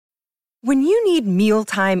When you need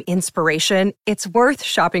mealtime inspiration, it's worth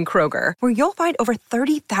shopping Kroger, where you'll find over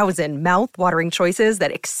 30,000 mouth-watering choices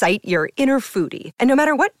that excite your inner foodie. And no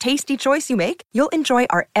matter what tasty choice you make, you'll enjoy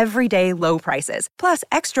our everyday low prices, plus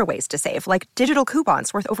extra ways to save, like digital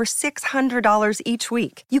coupons worth over $600 each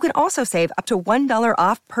week. You can also save up to $1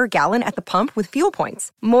 off per gallon at the pump with fuel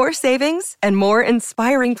points. More savings and more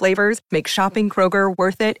inspiring flavors make shopping Kroger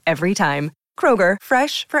worth it every time. Kroger,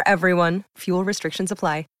 fresh for everyone. Fuel restrictions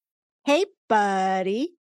apply. Hey,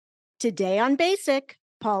 buddy. Today on Basic,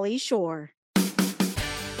 Pauly Shore.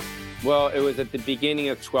 Well, it was at the beginning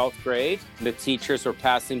of 12th grade. The teachers were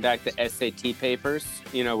passing back the SAT papers,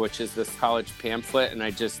 which is this college pamphlet. And I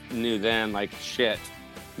just knew then, like, shit,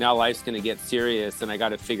 now life's going to get serious and I got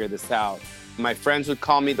to figure this out. My friends would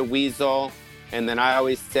call me the weasel. And then I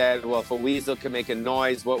always said, well, if a weasel could make a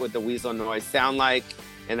noise, what would the weasel noise sound like?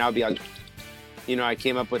 And I'll be like, I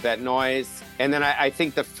came up with that noise. And then I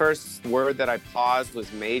think the first word that I paused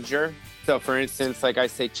was major. So for instance, like I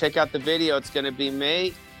say, check out the video, it's going to be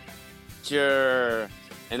major.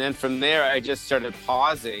 And then from there, I just started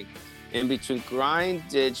pausing in between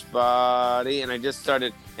grindage body. And I just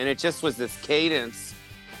started, and it just was this cadence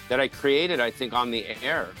that I created, I think, on the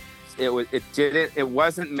air. It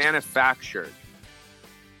wasn't manufactured.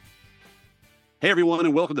 Hey, everyone,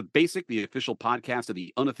 and welcome to Basic, the official podcast of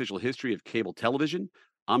the unofficial history of cable television.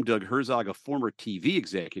 I'm Doug Herzog, a former TV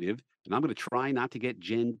executive, and I'm going to try not to get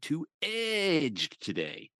Jen too edged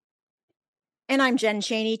today. And I'm Jen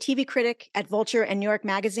Chaney, TV critic at Vulture and New York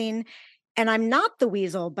Magazine. And I'm not the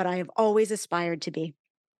weasel, but I have always aspired to be.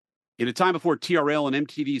 In a time before TRL and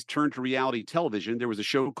MTV's turn to reality television, there was a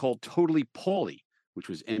show called Totally Pauly, which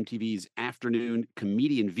was MTV's afternoon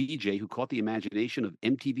comedian VJ who caught the imagination of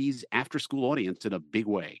MTV's after-school audience in a big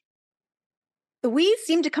way. The Weez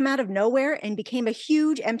seemed to come out of nowhere and became a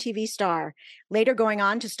huge MTV star, later going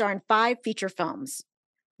on to star in 5 feature films.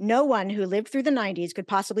 No one who lived through the 90s could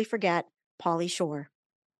possibly forget Pauly Shore.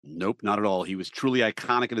 Nope, not at all. He was truly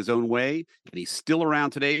iconic in his own way, and he's still around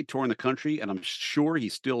today, touring the country, and I'm sure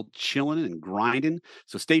he's still chilling and grinding.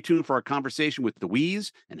 So stay tuned for our conversation with the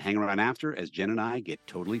Weez, and hang around after as Jen and I get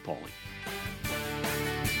totally Pauly.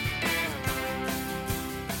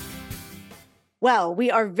 Well, we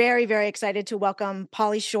are very, very excited to welcome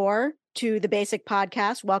Pauly Shore to the Basic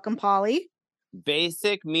Podcast. Welcome, Pauly.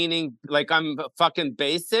 Basic meaning like I'm fucking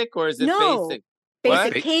basic, or is it No. basic?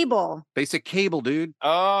 Basic What? cable. Basic cable, dude.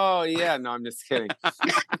 Oh, yeah. No, I'm just kidding.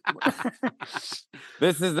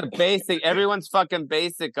 This is the basic. Everyone's fucking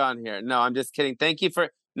basic on here. No, I'm just kidding. Thank you for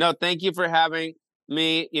having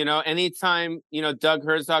me. Anytime, Doug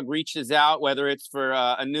Herzog reaches out, whether it's for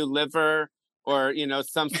a new liver or,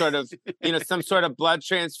 some sort of blood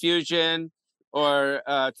transfusion or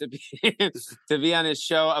to be on his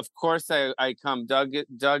show. Of course I come. Doug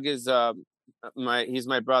is he's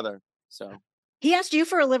my brother. So. He asked you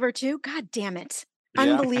for a liver too? God damn it. Yeah.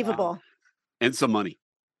 Unbelievable. And some money.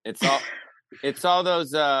 It's all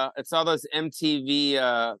those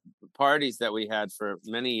MTV parties that we had for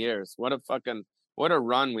many years. What a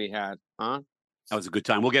run we had, huh? That was a good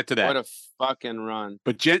time. We'll get to that. What a fucking run.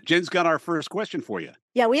 But Jen's got our first question for you.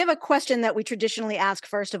 Yeah, we have a question that we traditionally ask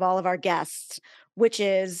first of all of our guests, which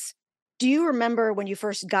is, do you remember when you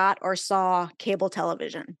first got or saw cable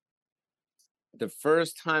television? The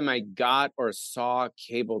first time I got or saw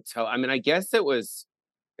cable I guess it was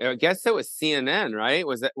CNN, right?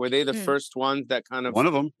 Were they the first ones that kind of one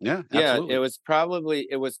of them? Yeah, absolutely. Yeah,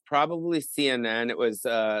 it was probably CNN. It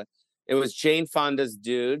was Jane Fonda's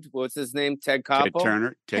dude. What's his name? Ted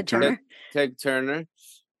Koppel? Ted Turner. Ted Turner.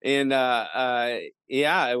 And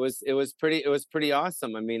it was pretty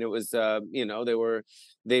awesome. I mean, it was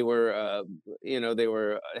they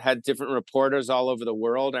had different reporters all over the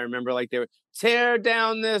world. I remember like they were tear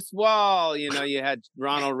down this wall. You had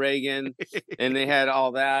Ronald Reagan and they had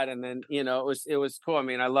all that. And then, it was cool. I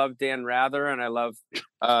mean, I love Dan Rather and I love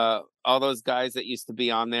all those guys that used to be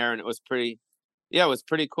on there, and it was pretty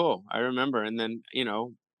cool. I remember. And then,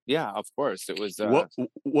 yeah, of course it was.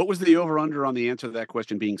 What was the over under on the answer to that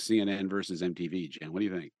question being CNN versus MTV, Jen? What do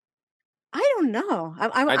you think? I don't know.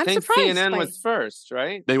 I'm think surprised. CNN was first,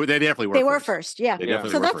 right? They definitely were. They were first. Yeah. Definitely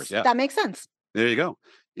so were first. Yeah. That makes sense. There you go.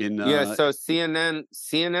 So CNN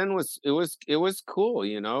was cool.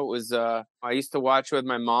 It was. I used to watch with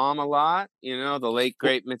my mom a lot. The late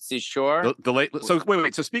great Mitzi Shore. So wait.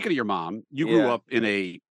 So speaking of your mom, you grew up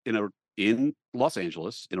in Los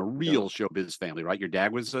Angeles in a real showbiz family, right? Your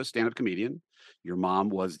dad was a stand-up comedian. Your mom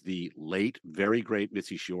was the late, very great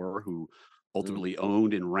Mitzi Shore, who ultimately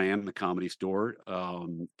owned and ran the Comedy Store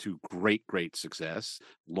to great success,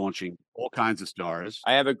 launching all kinds of stars.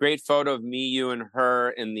 I have a great photo of me, you, and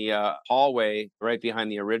her in the hallway right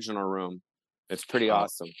behind the original room. It's pretty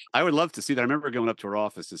awesome. I would love to see that. I remember going up to her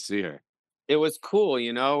office to see her. It was cool,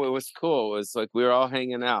 you know? It was cool. It was like we were all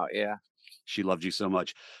hanging out. Yeah. She loved you so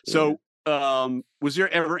much. Yeah. So, was there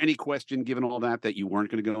ever any question, given all that you weren't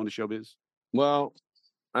going to go into showbiz? Well,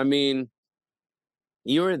 I mean,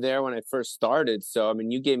 you were there when I first started. So, I mean,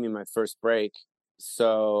 you gave me my first break.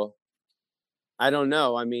 So, I don't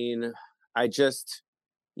know. I mean, I just,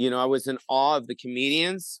 I was in awe of the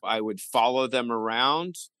comedians. I would follow them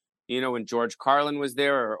around. When George Carlin was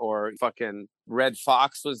there or fucking Red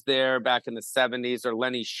Fox was there back in the 70s or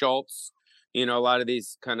Lenny Schultz, a lot of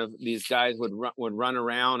these guys would run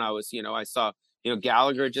around. I saw,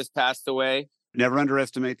 Gallagher just passed away. Never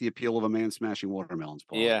underestimate the appeal of a man smashing watermelons,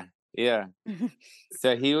 Paul. Yeah. Yeah.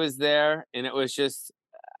 So he was there and it was just,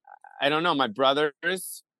 I don't know, my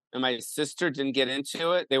brothers and my sister didn't get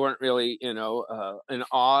into it. They weren't really, in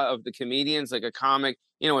awe of the comedians, like a comic,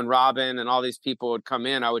 when Robin and all these people would come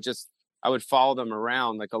in, I would follow them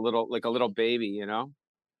around like a little baby,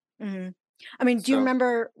 Mm-hmm. I mean, do you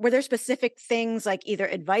remember, were there specific things like either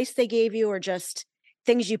advice they gave you or just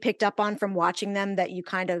things you picked up on from watching them that you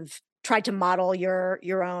kind of tried to model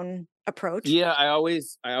your own approach? Yeah, I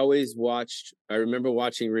always watched. I remember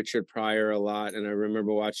watching Richard Pryor a lot, and I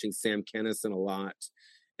remember watching Sam Kinison a lot.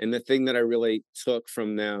 And the thing that I really took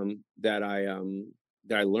from them that I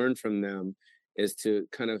learned from them is to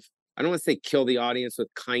kind of, I don't want to say kill the audience with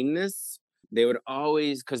kindness. They would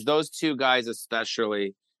always, because those two guys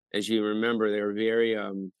especially, as you remember, they were very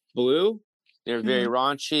blue. They were very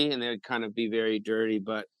raunchy, and they would kind of be very dirty.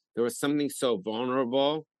 But there was something so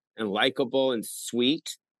vulnerable and likable and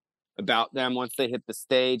sweet about them. Once they hit the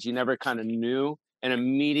stage, you never kind of knew, and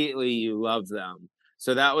immediately you loved them.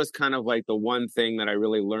 So that was kind of like the one thing that I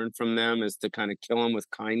really learned from them, is to kind of kill them with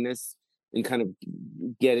kindness and kind of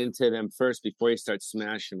get into them first before you start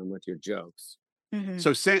smashing them with your jokes. Mm-hmm.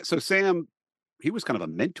 So Sam, he was kind of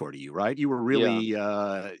a mentor to you, right? You were really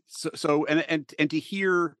and to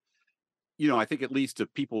hear, I think at least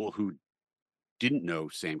of people who didn't know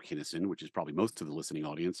Sam Kinison, which is probably most of the listening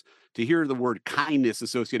audience, to hear the word kindness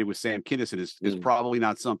associated with Sam Kinison is probably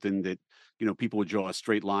not something that, people would draw a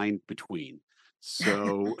straight line between.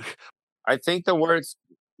 So I think the words,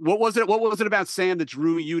 what was it about Sam that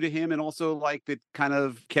drew you to him, and also like that kind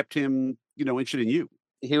of kept him, interested in you?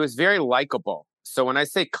 He was very likable. So when I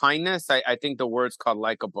say kindness, I think the word's called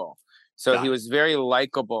likable. So he was very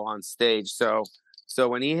likable on stage. So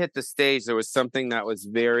when he hit the stage, there was something that was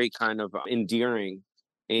very kind of endearing,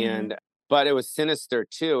 and but it was sinister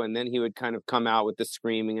too. And then he would kind of come out with the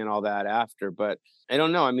screaming and all that after. But I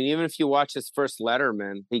don't know. I mean, even if you watch his first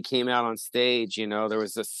Letterman, he came out on stage, there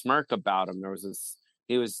was a smirk about him.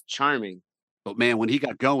 He was charming. But man, when he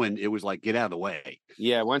got going, it was like, get out of the way.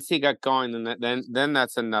 Yeah, once he got going, then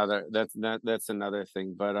that's another another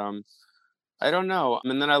thing. But I don't know. I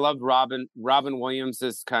mean, then I loved Robin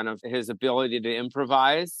Williams' kind of his ability to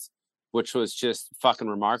improvise, which was just fucking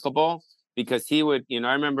remarkable, because he would,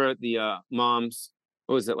 I remember the mom's,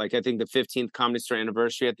 what was it, like, I think the 15th Comedy Store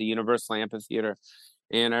anniversary at the Universal Amphitheater.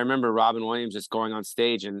 And I remember Robin Williams just going on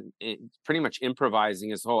stage and pretty much improvising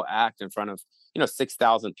his whole act in front of,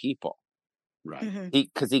 6,000 people. Right.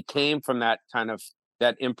 Because he came from that kind of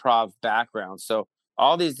that improv background. So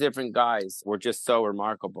all these different guys were just so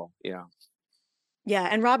remarkable. Yeah. Yeah.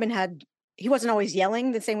 And Robin he wasn't always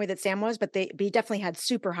yelling the same way that Sam was, but he definitely had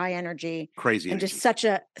super high energy. Crazy and energy. just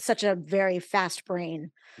such a very fast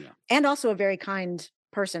brain. Yeah. And also a very kind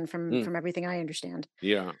person from everything I understand.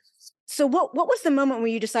 Yeah. So what was the moment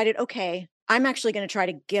when you decided, okay, I'm actually going to try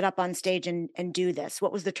to get up on stage and do this?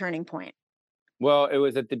 What was the turning point? Well, it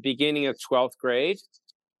was at the beginning of 12th grade.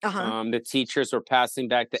 The teachers were passing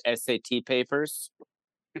back the SAT papers,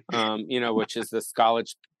 which is this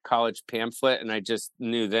college pamphlet. And I just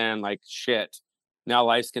knew then, like, shit, now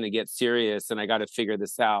life's going to get serious and I got to figure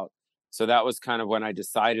this out. So that was kind of when I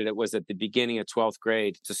decided. It was at the beginning of 12th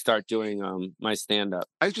grade to start doing my stand-up.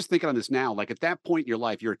 I was just thinking on this now, like at that point in your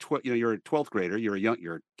life, you're you're a 12th grader, you're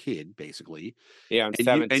a kid basically. Yeah, I'm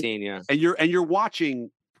 17. And you're watching,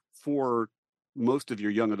 for most of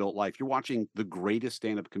your young adult life, you're watching the greatest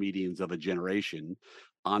stand-up comedians of a generation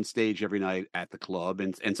on stage every night at the club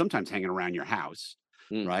and sometimes hanging around your house,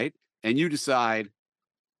 right? And you decide,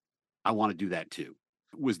 I want to do that too.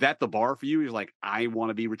 Was that the bar for you? You're like, I want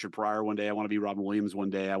to be Richard Pryor one day. I want to be Robin Williams one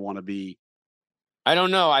day. I want to be... I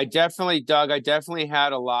don't know. I definitely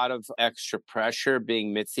had a lot of extra pressure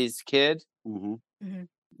being Mitzi's kid,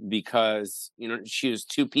 because, she was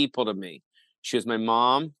two people to me. She was my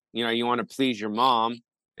mom. You know, you want to please your mom,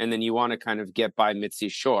 and then you want to kind of get by Mitzi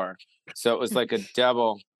Shore. So it was like a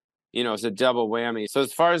double, you know, it's a double whammy. So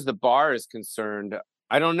as far as the bar is concerned,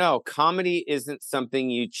 I don't know. Comedy isn't something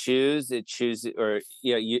you choose. It chooses, or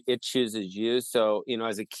it chooses you. So, you know,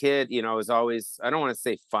 as a kid, you know, I was always, I don't want to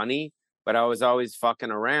say funny, but I was always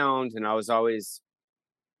fucking around and I was always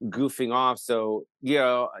goofing off. So, you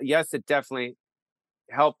know, yes, it definitely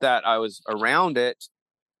helped that I was around it,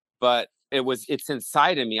 but it's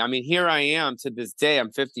inside of me. I mean, here I am to this day,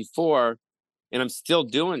 I'm 54 and I'm still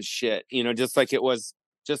doing shit, you know, just like it was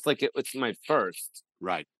my first.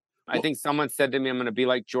 Right. I think someone said to me, I'm going to be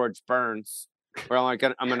like George Burns, where I'm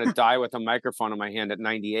going to die with a microphone in my hand at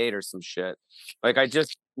 98 or some shit. Like, I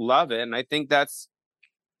just love it. And I think that's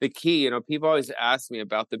the key. You know, people always ask me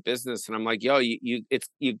about the business and I'm like, yo, it's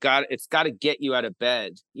got to get you out of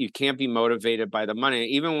bed. You can't be motivated by the money.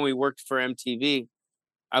 Even when we worked for MTV,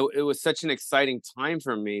 it was such an exciting time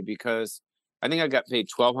for me because I think I got paid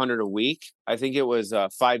 $1,200 a week. I think it was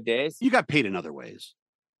 5 days. You got paid in other ways.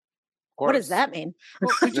 What does that mean?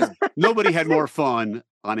 Nobody had more fun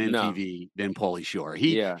on MTV than Pauly Shore.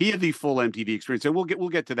 He had the full MTV experience. So we'll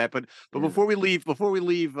get to that. But before we leave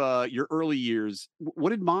your early years,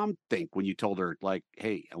 what did mom think when you told her, like,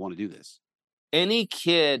 hey, I want to do this? Any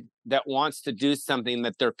kid that wants to do something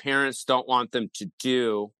that their parents don't want them to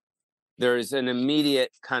do, there's an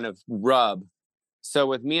immediate kind of rub. So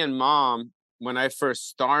with me and mom, when I first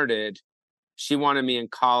started, she wanted me in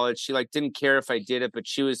college. She didn't care if I did it, but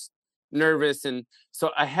she was nervous. And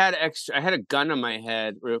so I had a gun on my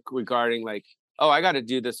head regarding like, oh, I got to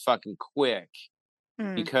do this fucking quick.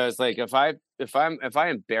 Because like, if I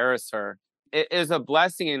embarrass her, it is a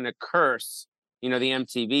blessing and a curse, you know, the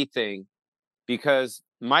MTV thing, because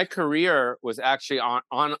my career was actually on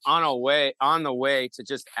the way to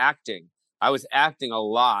just acting. I was acting a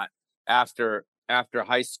lot after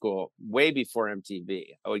high school, way before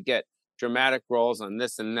MTV. I would get dramatic roles on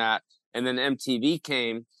this and that. And then MTV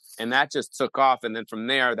came and that just took off. And then from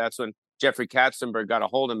there, that's when Jeffrey Katzenberg got a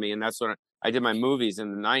hold of me. And that's when I did my movies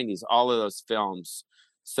in the 90s, all of those films.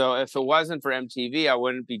 So if it wasn't for MTV, I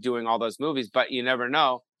wouldn't be doing all those movies. But you never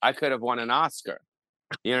know. I could have won an Oscar.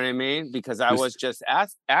 You know what I mean? Because I was just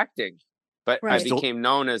acting. But I became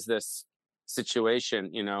known as this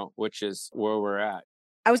situation, you know, which is where we're at.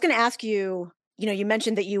 I was going to ask you, you know, you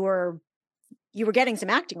mentioned that you were getting some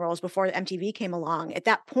acting roles before MTV came along. At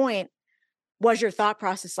that point, was your thought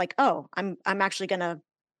process like, oh, I'm actually going to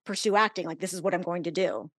pursue acting? Like, this is what I'm going to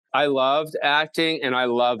do? I loved acting and I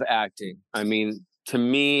love acting. I mean, to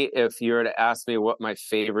me, if you were to ask me what my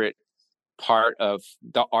favorite part of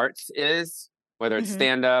the arts is, whether it's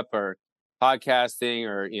stand-up or podcasting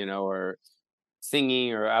or, you know, or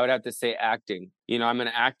singing, or I would have to say acting. You know, I'm an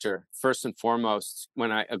actor first and foremost.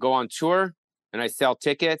 When I go on tour and I sell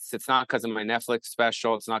tickets, it's not because of my Netflix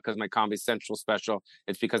special. It's not because of my Comedy Central special.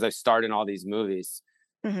 It's because I starred in all these movies.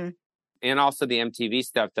 And also the MTV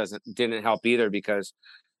stuff didn't help either, because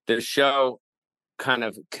the show kind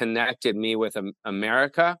of connected me with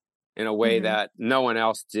America in a way that no one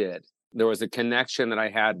else did. There was a connection that I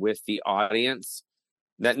had with the audience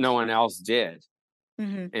that no one else did.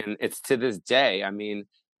 And it's to this day. I mean,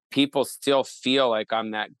 people still feel like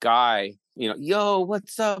I'm that guy, you know, yo,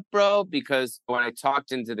 what's up, bro? Because when I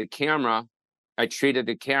talked into the camera, I treated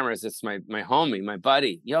the camera as it's my homie, my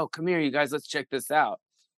buddy. Yo, come here, you guys, let's check this out.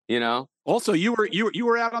 You know? Also, you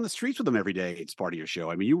were out on the streets with them every day. It's part of your show.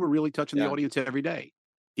 I mean, you were really touching the audience every day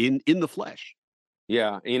in the flesh.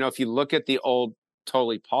 Yeah. You know, if you look at the old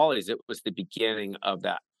Totally Pauly's, it was the beginning of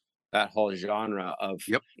that whole genre of,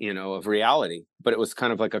 you know, of reality. But it was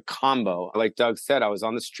kind of like a combo. Like Doug said, I was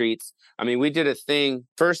on the streets. I mean, we did a thing.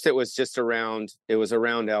 First, it was around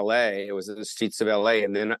LA. It was in the streets of LA.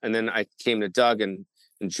 And then I came to Doug and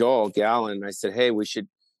Joel Gallen. I said, hey, we should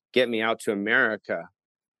get me out to America.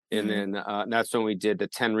 And then that's when we did the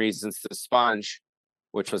 10 Reasons to Sponge,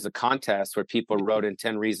 which was a contest where people wrote in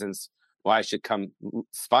 10 reasons why I should come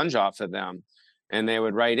sponge off of them. And they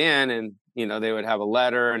would write in and, you know, they would have a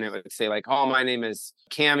letter and it would say like, oh, my name is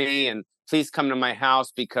Cammie and please come to my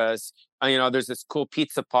house because, you know, there's this cool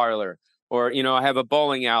pizza parlor, or, you know, I have a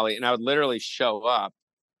bowling alley. And I would literally show up,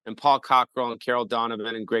 and Paul Cockrell and Carol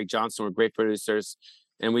Donovan and Greg Johnson were great producers.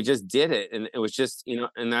 And we just did it. And it was just, you know,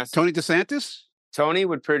 and that's Tony DeSantis. Tony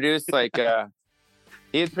would produce like,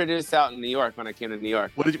 he'd produce out in New York when I came to New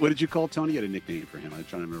York. What did you call Tony? You had a nickname for him. I'm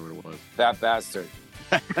trying to remember what it was. That bastard.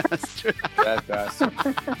 That bastard.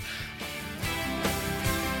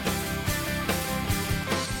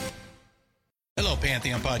 Hello,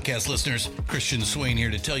 Pantheon podcast listeners. Christian Swain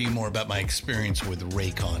here to tell you more about my experience with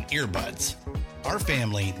Raycon earbuds. Our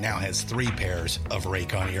family now has 3 pairs of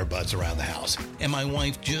Raycon earbuds around the house, and my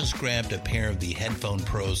wife just grabbed a pair of the Headphone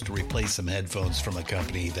Pros to replace some headphones from a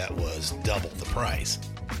company that was double the price.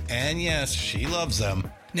 And yes, she loves them.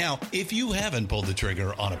 Now, if you haven't pulled the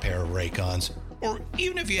trigger on a pair of Raycons, or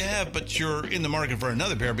even if you have, but you're in the market for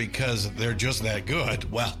another pair because they're just that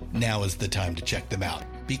good, well, now is the time to check them out,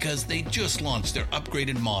 because they just launched their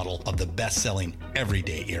upgraded model of the best-selling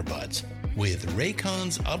everyday earbuds. With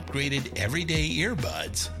Raycon's upgraded everyday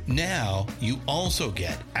earbuds, now you also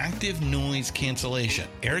get active noise cancellation,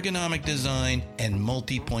 ergonomic design, and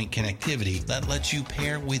multi-point connectivity that lets you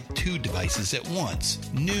pair with 2 devices at once.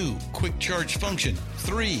 New quick charge function,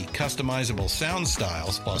 3 customizable sound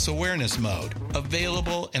styles, plus awareness mode.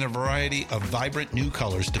 Available in a variety of vibrant new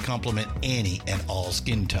colors to complement any and all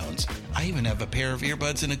skin tones. I even have a pair of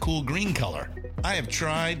earbuds in a cool green color. I have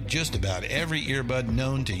tried just about every earbud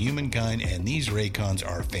known to humankind, and these Raycons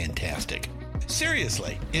are fantastic.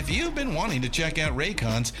 Seriously, if you've been wanting to check out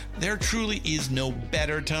Raycons, there truly is no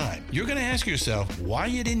better time. You're going to ask yourself why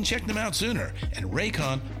you didn't check them out sooner, and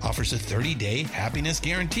Raycon offers a 30-day happiness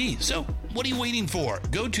guarantee. So what are you waiting for?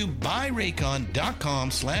 Go to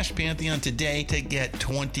buyraycon.com/Pantheon today to get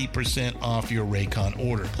 20% off your Raycon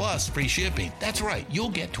order, plus free shipping. That's right,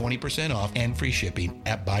 you'll get 20% off and free shipping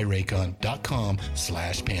at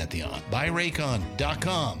buyraycon.com/Pantheon.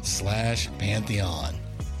 buyraycon.com/Pantheon.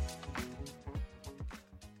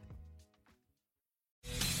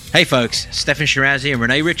 Hey folks, Stefan Shirazi and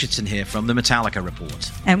Renee Richardson here from the Metallica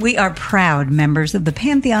Report. And we are proud members of the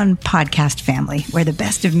Pantheon podcast family, where the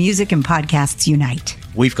best of music and podcasts unite.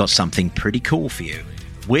 We've got something pretty cool for you.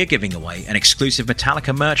 We're giving away an exclusive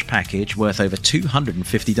Metallica merch package worth over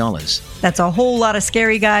 $250. That's a whole lot of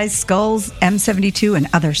Scary Guys, Skulls, M72, and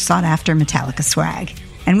other sought-after Metallica swag.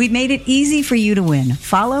 And we've made it easy for you to win.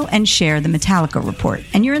 Follow and share the Metallica Report,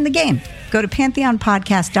 and you're in the game. Go to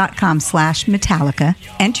pantheonpodcast.com/Metallica,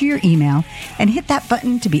 enter your email, and hit that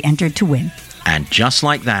button to be entered to win. And just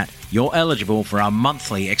like that, you're eligible for our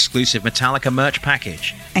monthly exclusive Metallica merch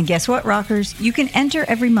package. And guess what, rockers? You can enter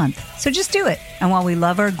every month, so just do it. And while we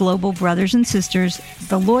love our global brothers and sisters,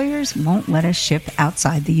 the lawyers won't let us ship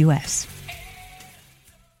outside the U.S.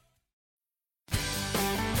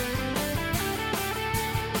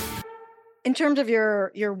 In terms of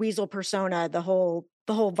your Weasel persona, the whole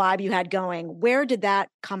vibe you had going, where did that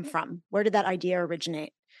come from? Where did that idea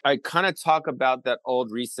originate? I kind of talk about that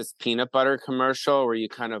old Reese's peanut butter commercial where you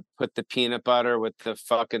kind of put the peanut butter with the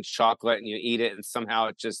fucking chocolate and you eat it, and somehow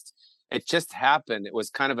it just happened. It was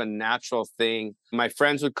kind of a natural thing. My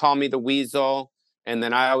friends would call me the Weasel, and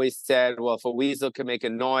then I always said, well, if a weasel could make a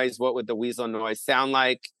noise, what would the weasel noise sound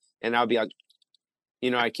like? And I'll be like,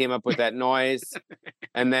 I came up with that noise.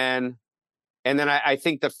 And then I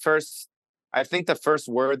think the first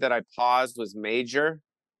word that I paused was major.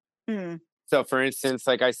 Mm. So for instance,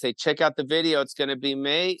 like I say, check out the video, it's going to be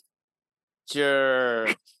major.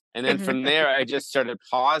 And then from there, I just started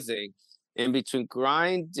pausing in between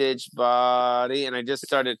grindage body. And I just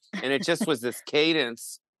started, and it just was this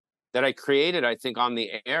cadence that I created, I think, on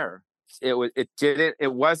the air. It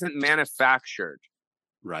wasn't manufactured.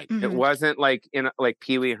 Right. Mm-hmm. It wasn't like like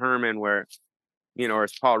Pee Wee Herman where, or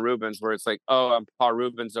it's Paul Rubens, where it's like, oh, I'm Paul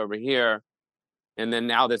Rubens over here. And then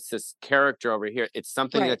now that's this character over here. It's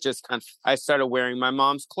something that just I started wearing my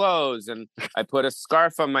mom's clothes, and I put a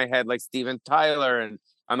scarf on my head like Steven Tyler. And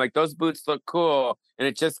I'm like, those boots look cool. And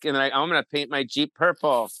I'm going to paint my Jeep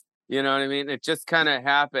purple. You know what I mean? It just kind of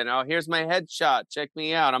happened. Oh, here's my headshot. Check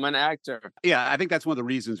me out. I'm an actor. Yeah, I think that's one of the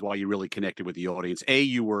reasons why you really connected with the audience.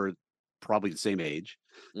 You were probably the same age.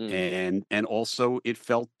 And also it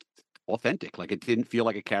felt authentic. Like, it didn't feel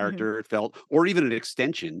like a character. It felt, or even an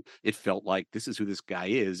extension. It felt like this is who this guy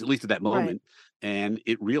is, at least at that moment. Right. And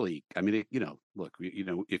it really, I mean, look,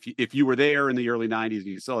 if you were there in the early 90s and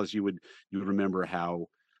you saw us, you would remember how,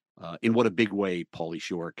 in what a big way Pauly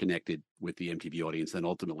Shore connected with the MTV audience and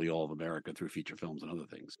ultimately all of America through feature films and other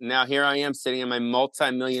things. Now here I am sitting in my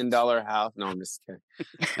multi-million-dollar house. No, I'm just kidding.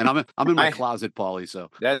 And I'm in my closet, Pauly.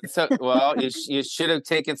 So that's well, you should have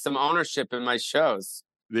taken some ownership in my shows.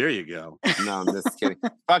 There you go. No, I'm just kidding.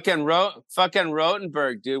 fucking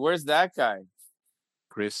Rotenberg, dude. Where's that guy?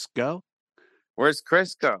 Crisco. Where's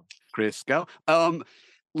Crisco? Crisco.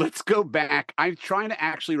 Let's go back. I'm trying to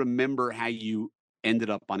actually remember how you ended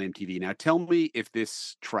up on MTV. Now, tell me if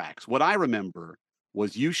this tracks. What I remember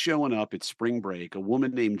was you showing up at spring break, a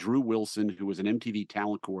woman named Drew Wilson, who was an MTV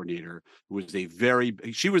talent coordinator, who was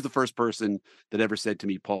she was the first person that ever said to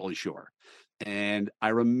me, Pauly Shore. And I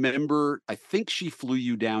remember, I think she flew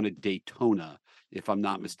you down to Daytona, if I'm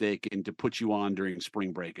not mistaken, to put you on during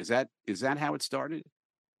spring break. Is that how it started?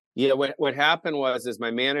 Yeah, what happened is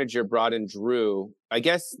my manager brought in Drew. I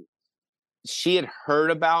guess she had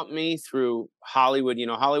heard about me through Hollywood. You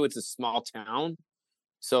know, Hollywood's a small town.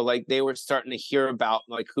 So like they were starting to hear about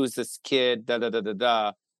like, who's this kid, da da da da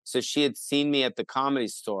da. So she had seen me at the Comedy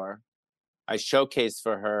Store. I showcased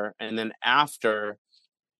for her. And then after,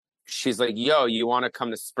 she's like, yo, you want to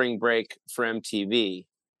come to spring break for MTV?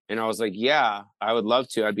 And I was like, yeah, I would love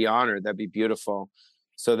to. I'd be honored. That'd be beautiful.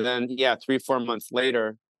 So then, yeah, 3-4 months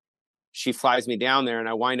later, she flies me down there and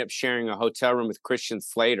I wind up sharing a hotel room with Christian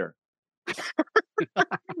Slater.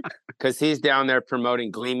 Because he's down there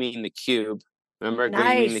promoting Gleaming the Cube. Remember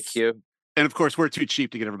Gleaming the Cube? And of course, we're too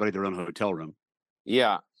cheap to get everybody their own hotel room.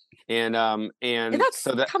 Yeah. And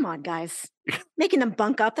come on, guys. Making them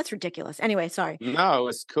bunk up. That's ridiculous. Anyway, sorry. No, it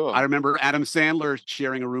was cool. I remember Adam Sandler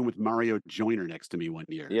sharing a room with Mario Joyner next to me one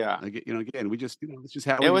year. Yeah. Again, we just, it's just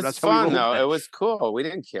how it was fun though. It was cool. We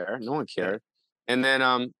didn't care. No one cared. Yeah. And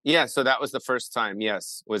then, so that was the first time.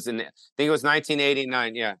 Yes. I think it was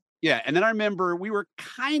 1989. Yeah. Yeah. And then I remember we were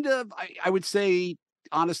kind of, I would say,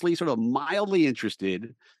 honestly, sort of mildly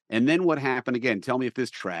interested. And then what happened again, tell me if this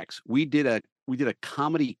tracks. We did a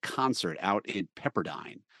comedy concert out in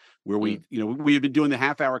Pepperdine where we had been doing the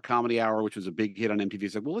half-hour comedy hour, which was a big hit on MTV.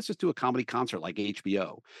 It's like, well, let's just do a comedy concert like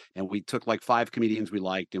HBO. And we took like 5 comedians we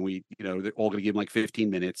liked and we, they're all going to give them like 15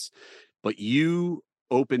 minutes. But you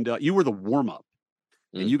opened up, you were the warm-up.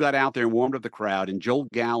 And you got out there and warmed up the crowd. And Joel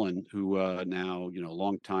Gallen, who now,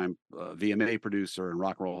 longtime VMA producer and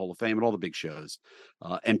Rock and Roll Hall of Fame and all the big shows,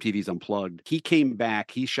 MTV's Unplugged, he came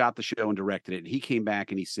back. He shot the show and directed it. And he came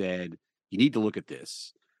back and he said, you need to look at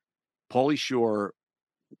this. Pauly Shore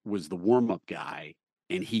was the warm-up guy,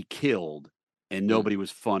 and he killed, and nobody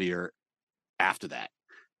was funnier after that.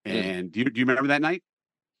 And do you remember that night?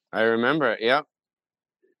 I remember it, yep.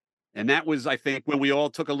 And that was, I think, when we all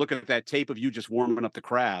took a look at that tape of you just warming up the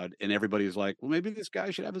crowd, and everybody was like, well, maybe this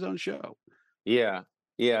guy should have his own show. Yeah.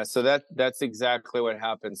 Yeah. So that's exactly what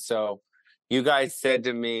happened. So you guys said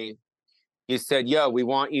to me, you said, yo, we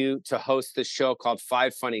want you to host this show called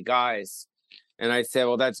 5 Funny Guys. And I said,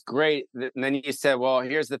 well, that's great. And then you said, well,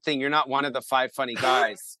 here's the thing. You're not one of the 5 funny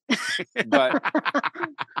guys,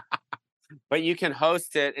 but you can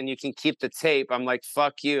host it and you can keep the tape. I'm like,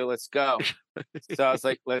 fuck you. Let's go. So I was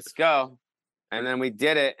like, let's go. And then we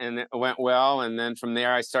did it and it went well. And then from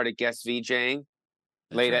there, I started guest VJing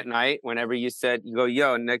late at night. Whenever you said, you go,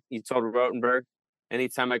 yo, Nick, you told Rotenberg,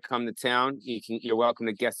 anytime I come to town, you're welcome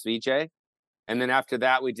to guest VJ. And then after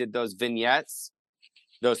that, we did those vignettes,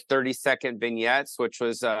 those 30-second vignettes, which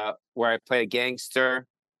was where I play a gangster,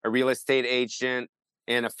 a real estate agent,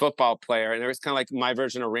 and a football player. And it was kind of like my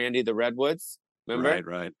version of Randy the Redwoods. Remember?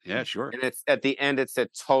 Right. Yeah, sure. And it's at the end, it said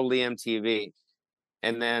totally MTV.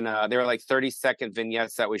 And then there were like 30-second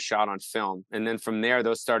vignettes that we shot on film. And then from there,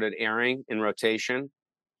 those started airing in rotation.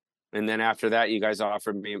 And then after that, you guys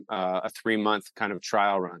offered me a 3-month kind of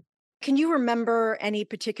trial run. Can you remember any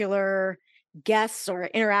particular guests or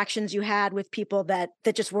interactions you had with people that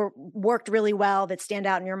just worked really well, that stand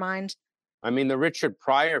out in your mind? I mean, the Richard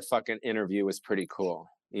Pryor fucking interview was pretty cool.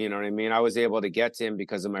 You know what I mean? I was able to get to him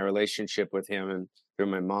because of my relationship with him and through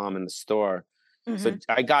my mom in the store. Mm-hmm. So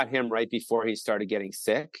I got him right before he started getting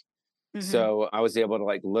sick. Mm-hmm. So I was able to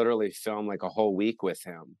like literally film like a whole week with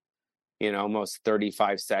him, almost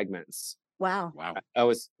 35 segments. Wow. I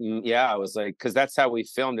was like, cause that's how we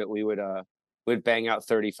filmed it. We would bang out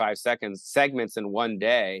 35 segments in one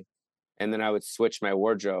day. And then I would switch my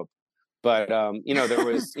wardrobe. But,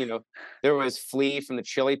 there was Flea from the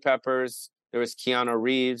Chili Peppers. There was Keanu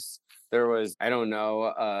Reeves. There was,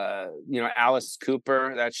 Alice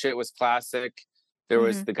Cooper. That shit was classic. There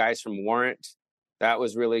was the guys from Warrant. That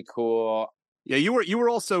was really cool. Yeah, you were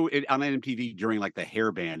also on MTV during like the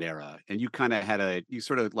hair band era, and you kind of had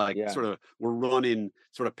sort of were running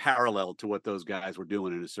sort of parallel to what those guys were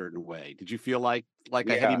doing in a certain way. Did you feel like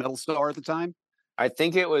a heavy metal star at the time? I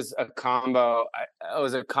think it was a combo. It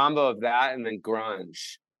was a combo of that and then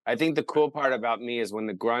grunge. I think the cool part about me is when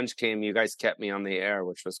the grunge came, you guys kept me on the air,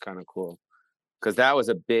 which was kind of cool because that was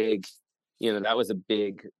a big, that was a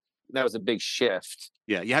big shift.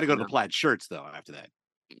 Yeah, you had to go to the plaid shirts though after that.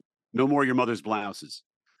 No more your mother's blouses.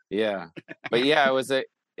 Yeah, but yeah, it was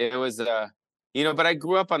but I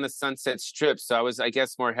grew up on the Sunset Strip, so I was, I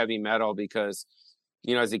guess, more heavy metal because,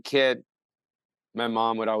 as a kid, my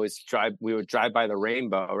mom would always we would drive by the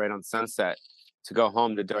Rainbow right on Sunset to go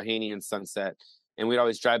home to Doheny and Sunset. And we'd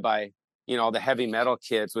always drive by, all the heavy metal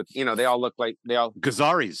kids with, they all look like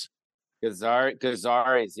Gazaris.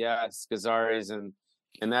 Gazaris, yes. Gazaris and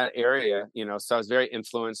in that area, so I was very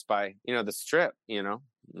influenced by, the Strip, in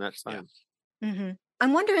that time. Yeah. Mm-hmm.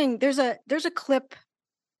 I'm wondering, there's a clip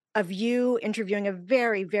of you interviewing a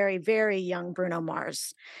very, very, very young Bruno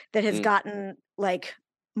Mars that has gotten like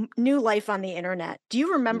new life on the internet. Do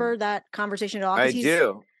you remember that conversation at all? I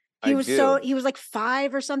do. He was like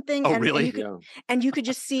 5 or something. Oh, really? And you could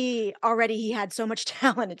just see already he had so much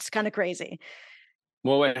talent. It's kind of crazy.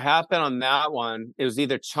 Well, what happened on that one, it was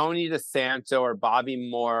either Tony DeSanto or Bobby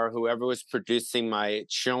Moore, whoever was producing my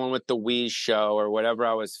Chillin' with the Wheeze show or whatever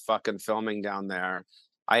I was fucking filming down there.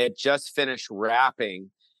 I had just finished rapping,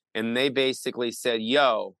 and they basically said,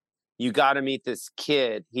 yo, you got to meet this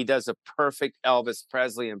kid. He does a perfect Elvis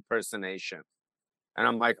Presley impersonation. And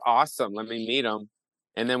I'm like, awesome, let me meet him.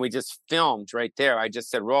 And then we just filmed right there. I just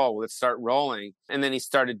said, roll, let's start rolling. And then he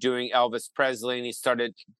started doing Elvis Presley, and he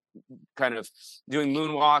started kind of doing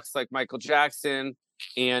moonwalks like Michael Jackson.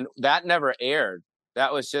 And that never aired.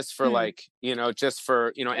 That was just for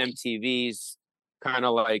MTV's kind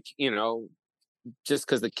of like, just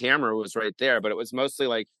because the camera was right there. But it was mostly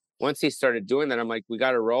like, once he started doing that, I'm like, we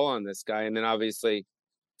got to roll on this guy. And then obviously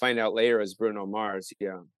find out later as Bruno Mars.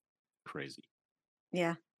 Yeah. Crazy.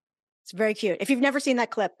 Yeah. It's very cute. If you've never seen that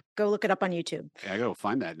clip, go look it up on YouTube. Yeah, I go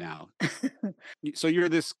find that now. So you're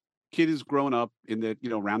this kid who's grown up in the,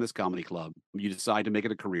 around this comedy club. You decide to make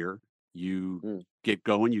it a career. You get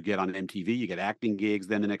going, you get on MTV, you get acting gigs.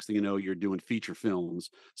 Then the next thing you know, you're doing feature films.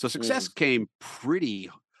 So success came pretty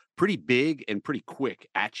big and pretty quick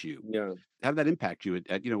at you. Yeah. How did that impact you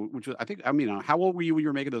which was, I think, how old were you when you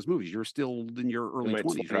were making those movies? You're still in your early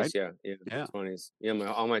 20s, right? Yeah. 20s.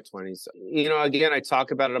 Yeah, all my 20s. Again, I talk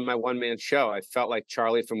about it on my one-man show. I felt like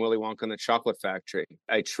Charlie from Willy Wonka and the Chocolate Factory.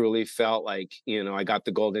 I truly felt like, I got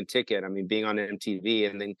the golden ticket. I mean, being on MTV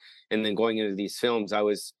and then going into these films, I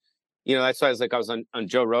was, that's why I was on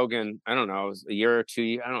Joe Rogan, I don't know, it was a year or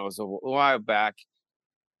 2, I don't know, it was a while back.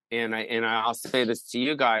 And I'll say this to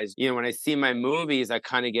you guys, when I see my movies, I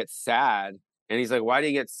kind of get sad. And he's like, why do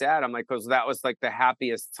you get sad? I'm like, because that was like the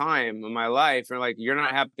happiest time of my life. And like, you're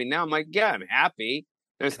not happy now. I'm like, yeah, I'm happy.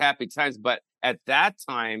 There's happy times. But at that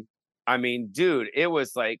time, I mean, dude, it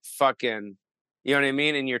was like fucking, you know what I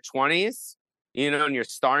mean? In your 20s, and you're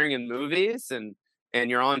starring in movies and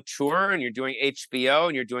you're on tour and you're doing HBO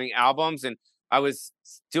and you're doing albums. And I was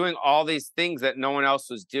doing all these things that no one else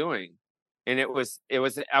was doing. And I was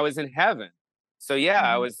in heaven. So yeah,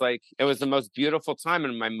 I was like, it was the most beautiful time.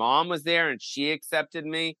 And my mom was there and she accepted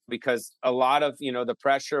me because a lot of, the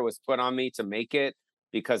pressure was put on me to make it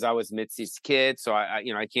because I was Mitzi's kid. So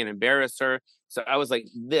I can't embarrass her. So I was like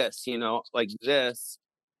this, like this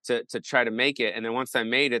to try to make it. And then once I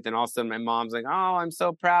made it, then all of a sudden my mom's like, oh, I'm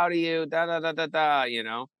so proud of you. Da, da, da, da, da,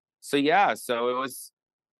 So yeah, so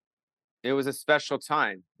it was a special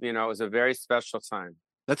time. It was a very special time.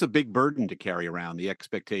 That's a big burden to carry around, the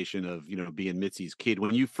expectation of, being Mitzi's kid.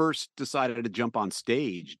 When you first decided to jump on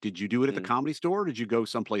stage, did you do it at the Comedy Store or did you go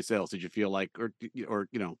someplace else? Did you feel like, or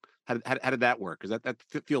how did that work? Because that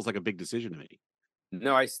feels like a big decision to me.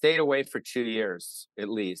 No, I stayed away for 2 years at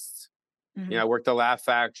least. I worked at Laugh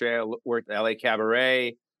Factory. I worked at LA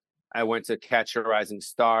Cabaret. I went to Catch a Rising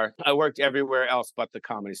Star. I worked everywhere else but the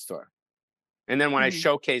Comedy Store. And then when I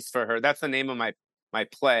showcased for her, that's the name of my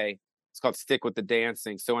play. It's called Stick with the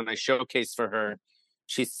Dancing. So when I showcased for her,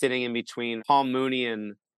 she's sitting in between Paul Mooney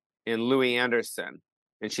and Louis Anderson.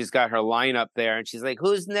 And she's got her lineup there. And she's like,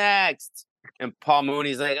 who's next? And Paul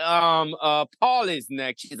Mooney's like, Paulie's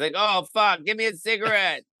next. She's like, oh, fuck, give me a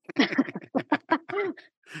cigarette. So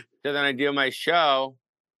then I do my show.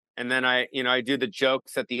 And then I do the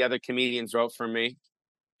jokes that the other comedians wrote for me.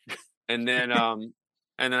 And then I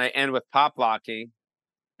end with pop locking.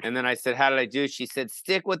 And then I said, how did I do? She said,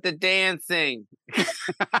 stick with the dancing.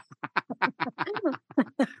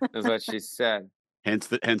 That's what she said. Hence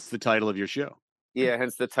the title of your show. Yeah,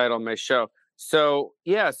 hence the title of my show. So,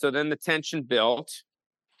 yeah, so then the tension built.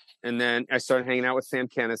 And then I started hanging out with Sam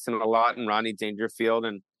Kinison a lot and Rodney Dangerfield.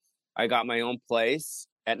 And I got my own place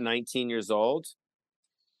at 19 years old.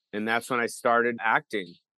 And that's when I started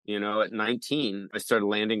acting. At 19, I started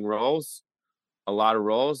landing roles. A lot of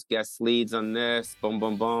roles, guest leads on this, boom,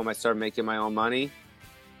 boom, boom. I started making my own money.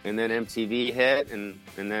 And then MTV hit. And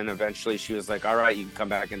then eventually she was like, all right, you can come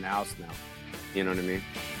back in the house now. You know what I mean?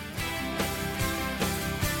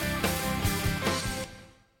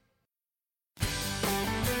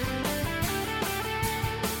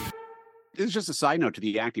 This is just a side note to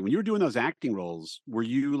the acting. When you were doing those acting roles, did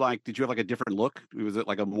you have like a different look? Was it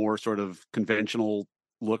like a more sort of conventional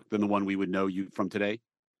look than the one we would know you from today?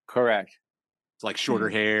 Correct. Like shorter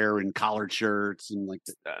hair and collared shirts and like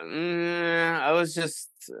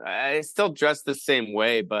I still dressed the same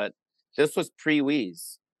way, but this was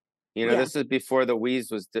pre-Wheeze. This is before the Wheeze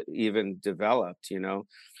was even developed.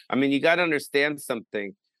 I mean, you got to understand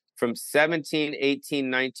something. from 17, 18,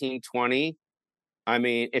 19, 20, I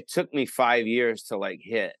mean, it took me 5 years to like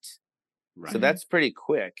hit. Right. So that's pretty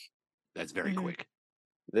quick. That's very quick,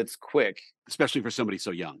 That's quick. especially for somebody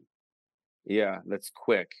so young. Yeah, that's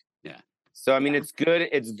quick. Yeah. So I mean, it's good.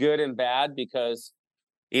 It's good and bad because,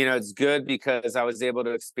 you know, it's good because I was able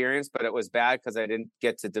to experience, but it was bad because I didn't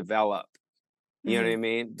get to develop. You know what I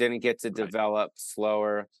mean? Didn't get to develop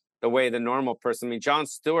slower the way the normal person. I mean, Jon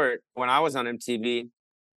Stewart, when I was on MTV,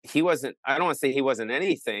 he wasn't. I don't want to say he wasn't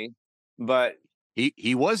anything, but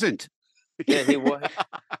He wasn't. yeah, he was.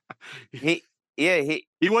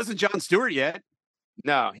 He wasn't Jon Stewart yet.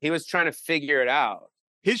 No, he was trying to figure it out.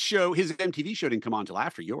 His MTV show didn't come on until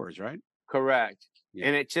after yours, right? Correct. Yeah.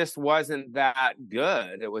 And it just wasn't that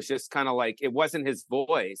good. It was just kind of like, it wasn't his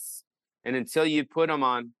voice. And until you put him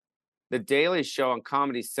on The Daily Show on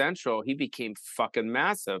Comedy Central, he became fucking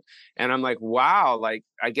massive. And I'm like, wow, like,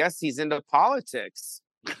 I guess he's into politics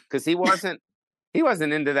because he wasn't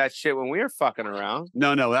into that shit when we were fucking around.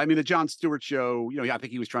 No. I mean, the Jon Stewart show, you know, I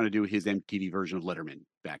think he was trying to do his MTV version of Letterman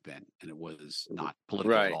back then, and it was not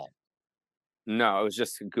political at all. No, it was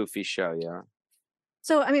just a goofy show. Yeah.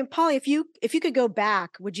 So, I mean, Pauly, if you could go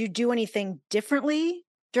back, would you do anything differently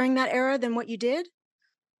during that era than what you did?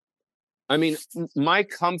 I mean, my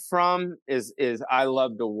come from is I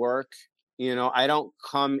love to work. You know, I don't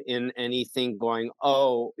come in anything going,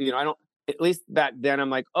 oh, you know, I don't, at least back then I'm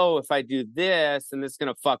like, oh, if I do this and this is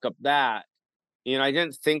going to fuck up that. You know, I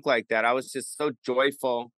didn't think like that. I was just so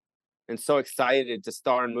joyful and so excited to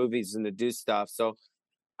star in movies and to do stuff. So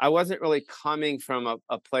I wasn't really coming from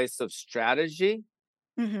a place of strategy.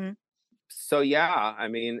 So, yeah, I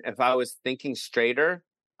mean, if I was thinking straighter,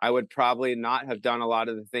 I would probably not have done a lot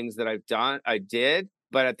of the things that I did.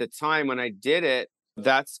 But at the time when I did it,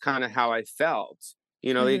 that's kind of how I felt.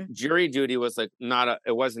 You know, Jury Duty was like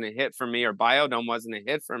it wasn't a hit for me, or Biodome wasn't a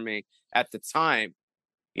hit for me at the time.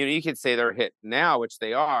 You know, you could say they're a hit now, which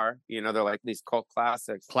they are. You know, they're like these cult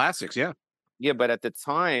classics. Classics, yeah. Yeah, but at the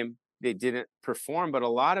time, they didn't perform. But a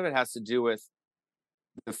lot of it has to do with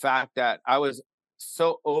the fact that I was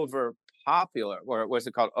so over popular, or what's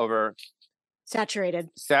it called? Over saturated,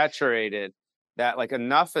 that like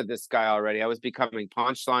enough of this guy already. I was becoming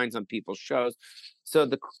punchlines on people's shows. So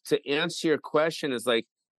to answer your question is like,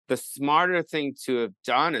 the smarter thing to have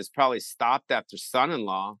done is probably stopped after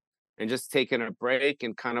Son-in-Law and just taken a break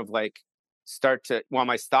and kind of like start to, while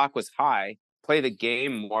my stock was high, play the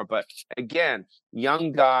game more. But again,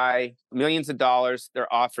 young guy, millions of dollars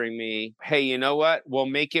they're offering me. Hey, you know what? We'll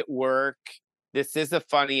make it work. This is a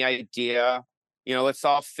funny idea. You know, let's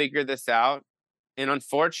all figure this out. And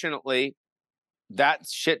unfortunately, that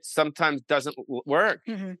shit sometimes doesn't work.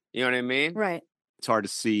 You know what I mean? Right. It's hard to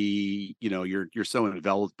see, you know, you're so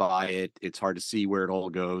enveloped by it. It's hard to see where it all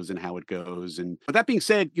goes and how it goes. But that being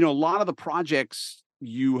said, you know, a lot of the projects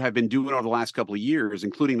you have been doing over the last couple of years,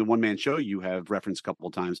 including the one-man show you have referenced a couple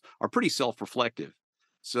of times, are pretty self-reflective.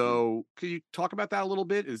 So could you talk about that a little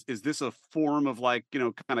bit? Is this a form of like, you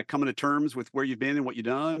know, kind of coming to terms with where you've been and what you've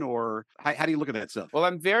done, or how do you look at that stuff? Well,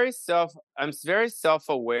 I'm very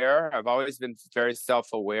self-aware. I've always been very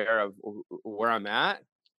self-aware of where I'm at.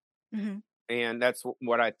 And that's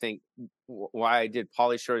what I think why I did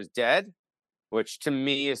Pauly Shore is Dead, which to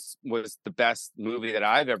me was the best movie that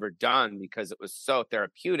I've ever done because it was so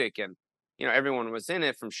therapeutic, and, you know, everyone was in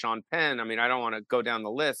it from Sean Penn. I mean, I don't want to go down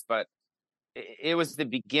the list, but it was the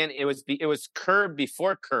beginning. It was Curb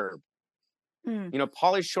before Curb. You know,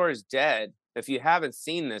 Pauly Shore is Dead. If you haven't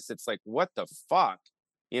seen this, it's like, what the fuck?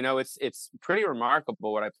 You know, it's pretty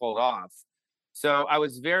remarkable what I pulled off. So I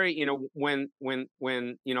was very, you know, when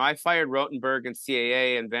you know, I fired Rotenberg and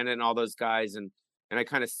CAA and Bennett and all those guys, and I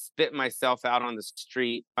kind of spit myself out on the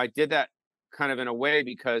street. I did that kind of in a way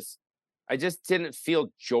because I just didn't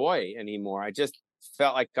feel joy anymore. I just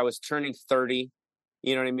felt like I was turning 30.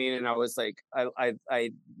 You know what I mean? And I was like, I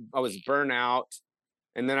was burnt out.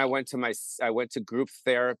 And then I went to group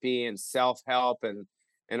therapy and self-help and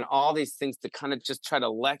all these things to kind of just try to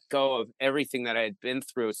let go of everything that I had been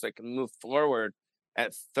through so I can move forward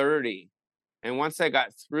at 30. And once I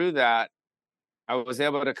got through that, I was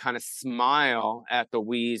able to kind of smile at the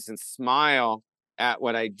wheeze and smile at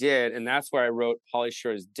what I did. And that's where I wrote Pauly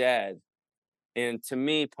Shore is Dead. And to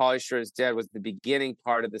me, Pauly Shore is Dead was the beginning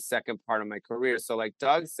part of the second part of my career. So like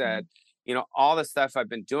Doug said, you know, all the stuff I've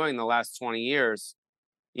been doing the last 20 years,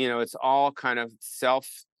 you know, it's all kind of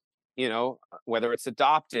you know, whether it's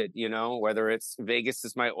adopted, you know, whether it's Vegas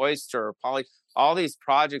is My Oyster or Pauly, all these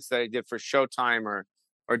projects that I did for Showtime or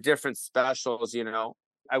different specials, you know,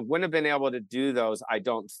 I wouldn't have been able to do those, I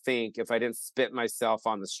don't think, if I didn't spit myself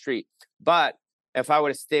on the street. But if I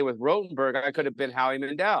would have stayed with Rotenberg, I could have been Howie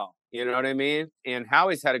Mandel. You know what I mean? And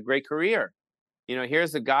Howie's had a great career.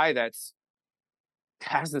 Here's a guy that's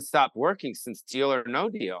hasn't stopped working since Deal or No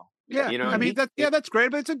Deal. Yeah, I mean that's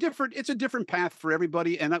great, but it's a different path for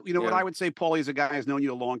everybody. And what I would say, Paulie, is a guy who's known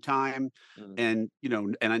you a long time, and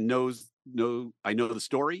and I know the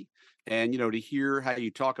story, and to hear how you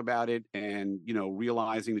talk about it, and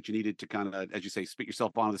realizing that you needed to kind of, as you say, spit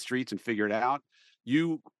yourself onto the streets and figure it out.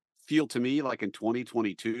 You feel to me like in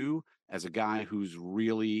 2022 as a guy who's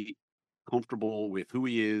really comfortable with who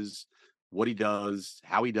he is, what he does,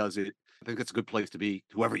 how he does it. I think that's a good place to be,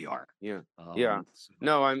 whoever you are. Yeah. So.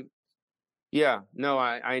 No,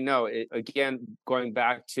 I know it. Again, going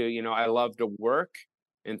back to, I love to work,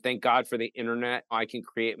 and thank God for the internet. I can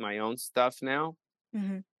create my own stuff now.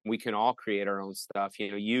 Mm-hmm. We can all create our own stuff.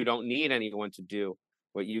 You don't need anyone to do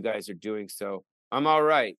what you guys are doing. So I'm all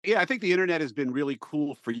right. Yeah, I think the internet has been really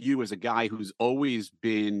cool for you as a guy who's always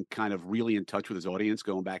been kind of really in touch with his audience,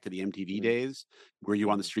 going back to the MTV days where you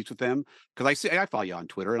on the streets with them. Because I follow you on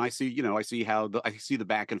Twitter, and I see the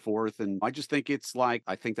back and forth, and I just think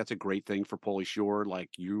I think that's a great thing for Pauly Shore. Like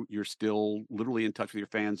you're still literally in touch with your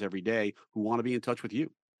fans every day who want to be in touch with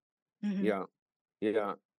you. Mm-hmm.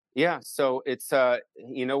 Yeah. So it's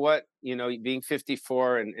you know what, being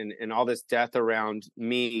 54 and all this death around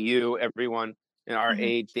me, you, everyone in our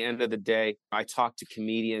age, the end of the day, I talk to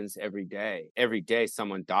comedians every day. Every day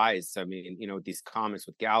someone dies. I mean, these comments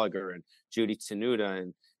with Gallagher and Judy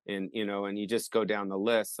Tenuta and you just go down the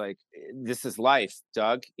list. Like, this is life,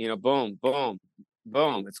 Doug. Boom, boom,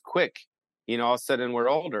 boom. It's quick. All of a sudden we're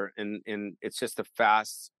older, and it's just a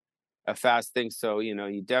fast thing. So,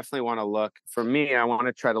 you definitely want to look. For me, I want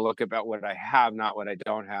to try to look about what I have, not what I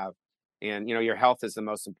don't have. And, your health is the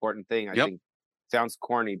most important thing. I think sounds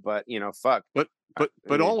corny, but, fuck.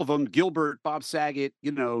 But all of them, Gilbert, Bob Saget,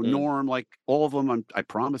 Norm, like all of them, I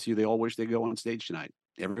promise you, they all wish they go on stage tonight.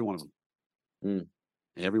 Every one of them.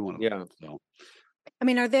 Every one of them. So, I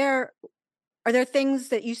mean, are there things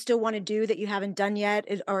that you still want to do that you haven't done yet?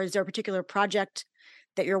 Or is there a particular project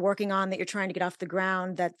that you're working on that you're trying to get off the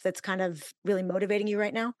ground that's kind of really motivating you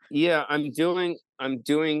right now? Yeah, I'm doing,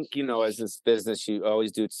 as this business, you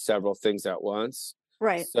always do several things at once.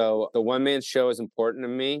 Right. So the one-man show is important to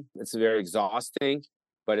me. It's very exhausting,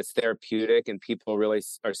 but it's therapeutic, and people really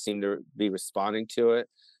seem to be responding to it.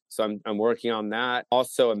 So I'm working on that.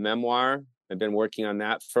 Also a memoir. I've been working on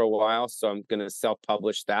that for a while. So I'm going to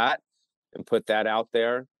self-publish that and put that out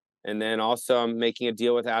there. And then also I'm making a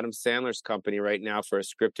deal with Adam Sandler's company right now for a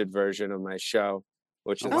scripted version of my show,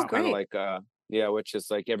 which is kind of like, which is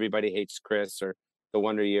like Everybody Hates Chris or The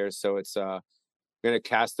Wonder Years. So it's going to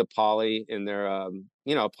cast a Pauly in their,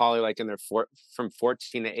 Pauly like in their from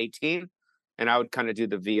 14 to 18. And I would kind of do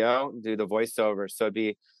the VO, do the voiceover. So it'd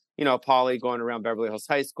be, Pauly going around Beverly Hills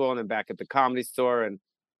High School and then back at the Comedy Store,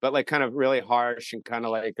 but like kind of really harsh and kind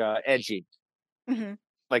of like edgy,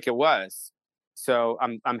 like it was. So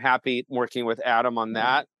I'm happy working with Adam on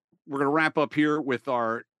that. We're going to wrap up here with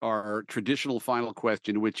our traditional final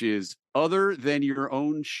question, which is, other than your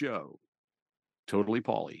own show, Totally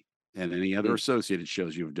Pauly, and any other associated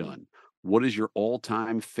shows you've done, what is your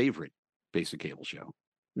all-time favorite basic cable show?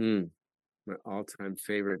 My all-time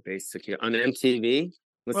favorite basic on MTV.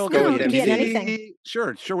 Let's go with MTV.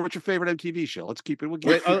 Sure. What's your favorite MTV show? Let's keep it.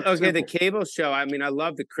 Okay, the cable show. I mean, I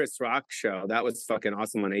love the Chris Rock show. That was fucking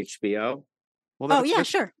awesome on HBO. Well,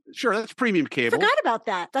 sure. That's premium cable. Forgot about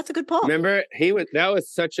that. That's a good pull. Remember, that was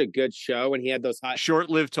such a good show when he had those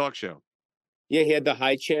short-lived talk show. Yeah, he had the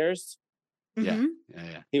high chairs. Yeah.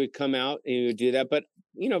 He would come out and he would do that. But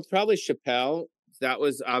probably Chappelle. That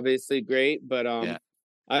was obviously great. But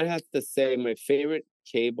I'd have to say my favorite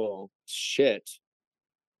cable shit.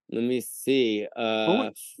 Let me see.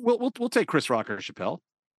 We'll take Chris Rock or Chappelle.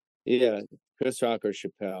 Yeah, Chris Rock or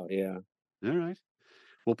Chappelle. Yeah. All right.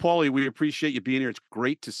 Well, Pauly, we appreciate you being here. It's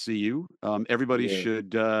great to see you. Everybody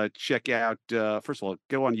should check out. First of all,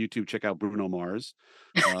 go on YouTube, check out Bruno Mars,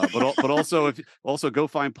 but also go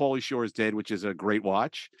find Pauly Shore's Dead, which is a great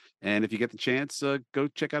watch. And if you get the chance, go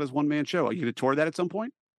check out his one-man show. Are you going to tour that at some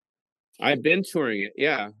point? I've been touring it.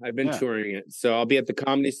 Yeah, I've been touring it. So I'll be at the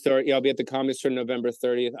Comedy Store. Yeah, I'll be at the Comedy Store November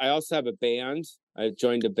 30th. I also have a band. I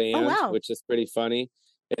joined a band, which is pretty funny.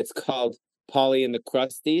 It's called Pauly and the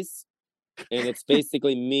Crusties. And it's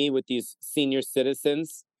basically me with these senior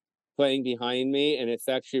citizens playing behind me. And it's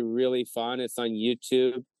actually really fun. It's on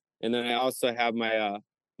YouTube. And then I also have my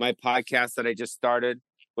my podcast that I just started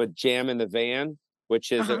with Jam in the Van,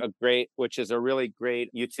 which is a really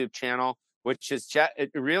great YouTube channel, which is it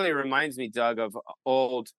really reminds me, Doug, of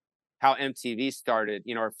how MTV started,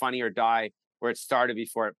 or Funny or Die, where it started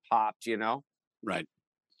before it popped, Right.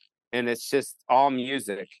 and it's just all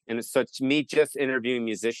music. And it's me just interviewing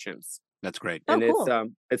musicians. That's great. And cool.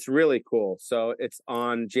 it's really cool. So it's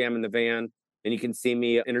on Jam in the Van, and you can see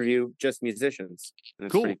me interview just musicians. And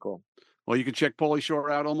it's pretty cool. Well, you can check Pauly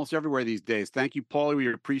Shore out almost everywhere these days. Thank you, Pauly.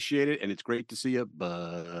 We appreciate it, and it's great to see you,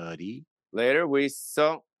 buddy. Later,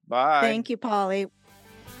 bye. Thank you, Pauly.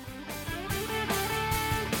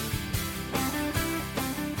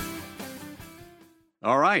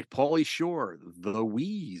 All right, Pauly Shore, the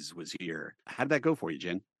Wheeze was here. How did that go for you,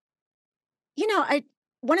 Jen?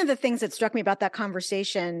 One of the things that struck me about that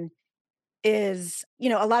conversation is,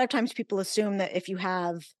 a lot of times people assume that if you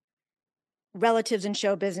have relatives in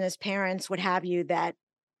show business, parents, what have you, that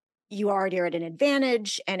you already are at an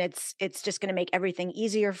advantage and it's just going to make everything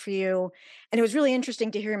easier for you. And it was really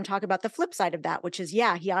interesting to hear him talk about the flip side of that, which is,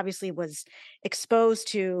 he obviously was exposed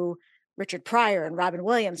to Richard Pryor and Robin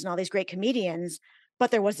Williams and all these great comedians.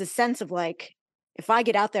 But there was this sense of like, if I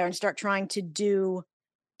get out there and start trying to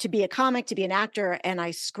be a comic, to be an actor, and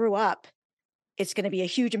I screw up, it's going to be a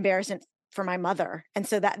huge embarrassment for my mother. And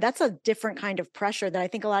so that's a different kind of pressure that I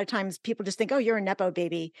think a lot of times people just think, oh, you're a Nepo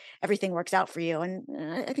baby, everything works out for you. And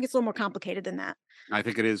I think it's a little more complicated than that. I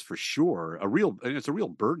think it is for sure. It's a real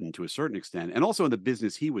burden to a certain extent. And also in the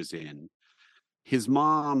business he was in, his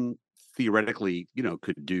mom theoretically,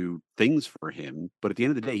 could do things for him, but at the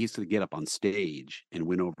end of the day, he's to get up on stage and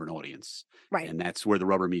win over an audience. Right. And that's where the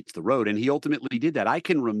rubber meets the road. And he ultimately did that. I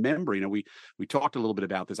can remember, we talked a little bit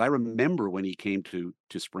about this. I remember when he came to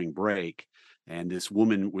Spring Break, and this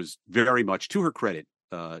woman was very much, to her credit,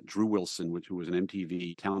 Drew Wilson, who was an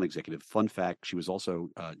MTV talent executive. Fun fact, she was also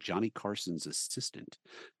Johnny Carson's assistant.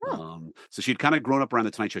 Oh. So she'd kind of grown up around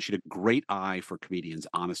the Tonight Show. She had a great eye for comedians,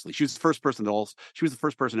 honestly. She was the first person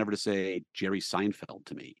ever to say Jerry Seinfeld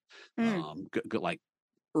to me. Like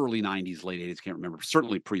early 90s, late 80s, can't remember.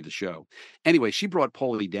 Certainly pre the show. Anyway, she brought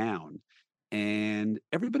Pauly down. And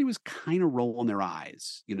everybody was kind of rolling their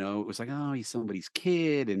eyes. It was like, oh, he's somebody's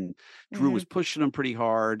kid. And Drew was pushing him pretty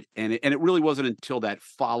hard. And it really wasn't until that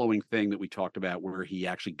following thing that we talked about where he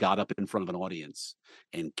actually got up in front of an audience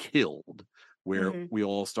and killed, where we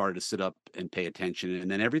all started to sit up and pay attention.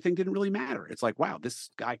 And then everything didn't really matter. It's like, wow, this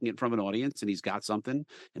guy can get in front of an audience and he's got something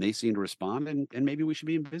and they seem to respond. And maybe we should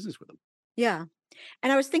be in business with him. Yeah.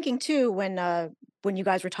 And I was thinking too, when you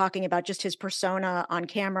guys were talking about just his persona on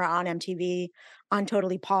camera, on MTV, on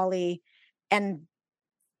Totally Pauly, and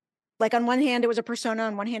like on one hand it was a persona,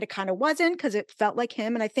 on one hand it kind of wasn't, because it felt like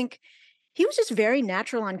him. And I think he was just very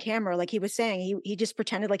natural on camera. Like he was saying, he just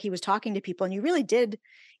pretended like he was talking to people, and you really did,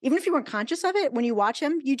 even if you weren't conscious of it, when you watch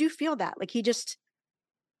him, you do feel that. Like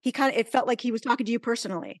it felt like he was talking to you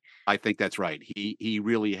personally. I think that's right. He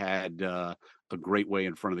really had a great way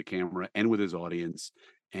in front of the camera and with his audience.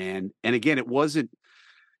 And again, it wasn't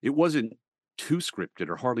too scripted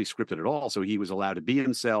or hardly scripted at all. So he was allowed to be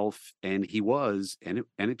himself, and he was, and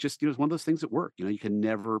it just, was one of those things that work. You can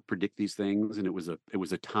never predict these things. And it was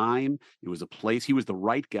a time, it was a place. He was the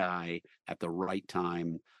right guy at the right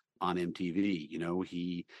time on MTV.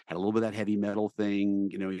 He had a little bit of that heavy metal thing.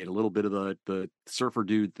 He had a little bit of the surfer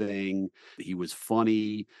dude thing. He was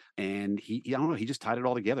funny, and I don't know, he just tied it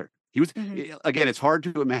all together. He was, again, it's hard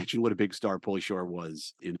to imagine what a big star Pauly Shore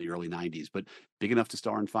was in the early 90s, but big enough to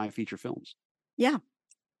star in 5 feature films. Yeah.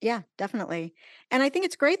 Yeah, definitely. And I think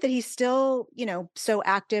it's great that he's still, so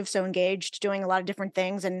active, so engaged, doing a lot of different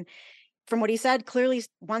things. And from what he said, clearly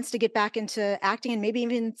wants to get back into acting, and maybe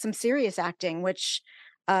even some serious acting, which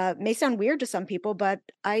may sound weird to some people, but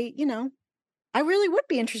I really would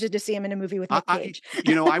be interested to see him in a movie with Nick Cage.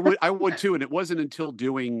 I would too. And it wasn't until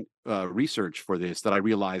doing research for this that I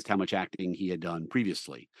realized how much acting he had done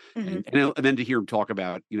previously. And then to hear him talk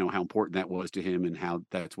about, how important that was to him and how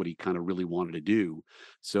that's what he kind of really wanted to do.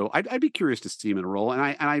 So I'd be curious to see him in a role. And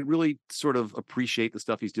I really sort of appreciate the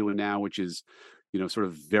stuff he's doing now, which is, sort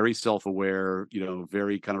of very self-aware,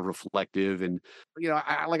 very kind of reflective. And,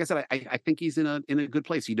 like I said, I think he's in a good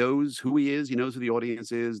place. He knows who he is. He knows who the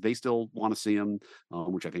audience is. They still want to see him,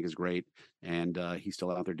 which I think is great. And he's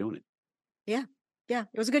still out there doing it. Yeah. Yeah.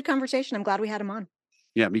 It was a good conversation. I'm glad we had him on.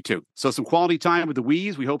 Yeah, me too. So some quality time with the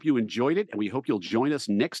Wheeze. We hope you enjoyed it, and we hope you'll join us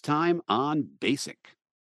next time on Basic.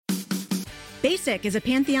 Basic is a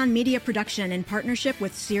Pantheon Media production in partnership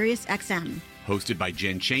with SiriusXM. Hosted by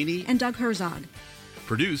Jen Chaney and Doug Herzog.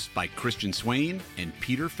 Produced by Christian Swain and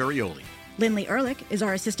Peter Ferrioli. Lindley Ehrlich is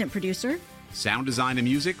our assistant producer. Sound design and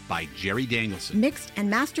music by Jerry Danielson. Mixed and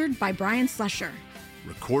mastered by Brian Slesher.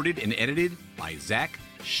 Recorded and edited by Zach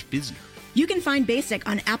Spizner. You can find Basic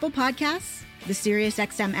on Apple Podcasts, the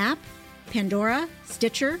SiriusXM app, Pandora,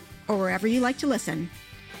 Stitcher, or wherever you like to listen.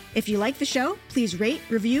 If you like the show, please rate,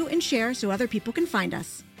 review, and share so other people can find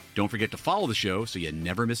us. Don't forget to follow the show so you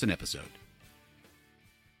never miss an episode.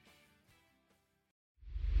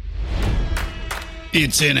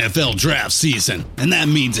 It's NFL draft season, and that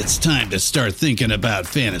means it's time to start thinking about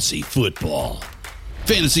fantasy football.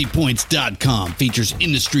 FantasyPoints.com features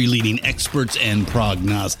industry-leading experts and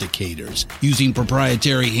prognosticators using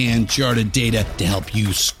proprietary hand-charted data to help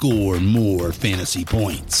you score more fantasy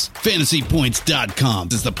points. FantasyPoints.com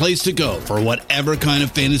is the place to go for whatever kind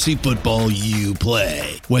of fantasy football you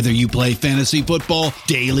play. Whether you play fantasy football,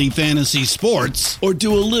 daily fantasy sports, or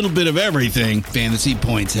do a little bit of everything, Fantasy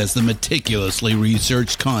Points has the meticulously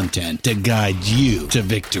researched content to guide you to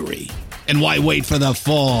victory. And why wait for the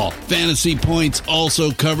fall? Fantasy Points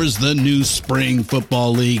also covers the new spring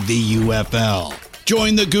football league, the UFL.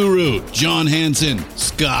 Join the guru, John Hansen,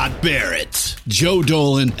 Scott Barrett, Joe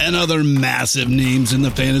Dolan, and other massive names in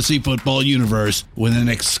the fantasy football universe with an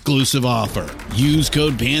exclusive offer. Use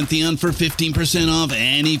code Pantheon for 15% off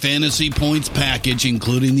any Fantasy Points package,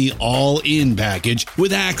 including the all-in package,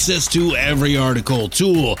 with access to every article,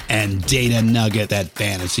 tool, and data nugget that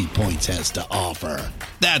Fantasy Points has to offer.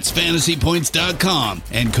 That's FantasyPoints.com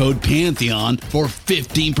and code Pantheon for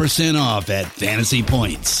 15% off at Fantasy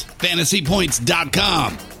Points.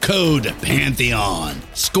 FantasyPoints.com, code Pantheon.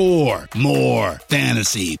 Score more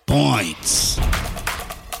fantasy points.